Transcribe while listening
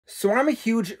So I'm a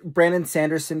huge Brandon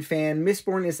Sanderson fan.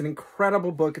 Mistborn is an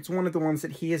incredible book. It's one of the ones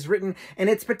that he has written, and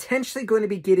it's potentially going to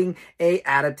be getting a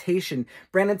adaptation.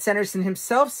 Brandon Sanderson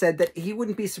himself said that he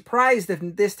wouldn't be surprised if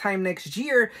this time next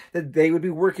year that they would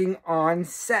be working on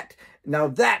set. Now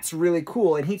that's really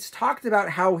cool. And he's talked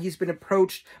about how he's been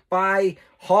approached by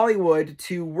Hollywood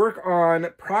to work on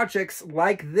projects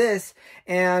like this,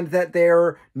 and that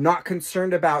they're not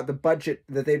concerned about the budget,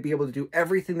 that they'd be able to do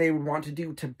everything they would want to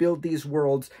do to build these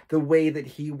worlds the way that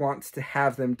he wants to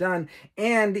have them done.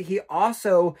 And he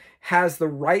also has the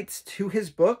rights to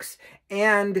his books,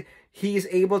 and he's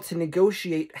able to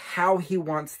negotiate how he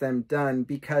wants them done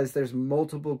because there's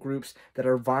multiple groups that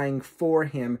are vying for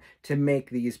him to make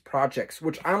these projects,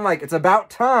 which I'm like, it's about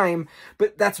time.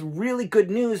 But that's really good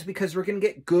news because we're going to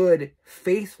get good,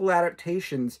 faithful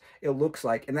adaptations, it looks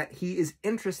like, and that he is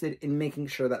interested in making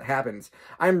sure that happens.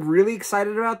 I'm really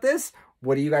excited about this.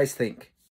 What do you guys think?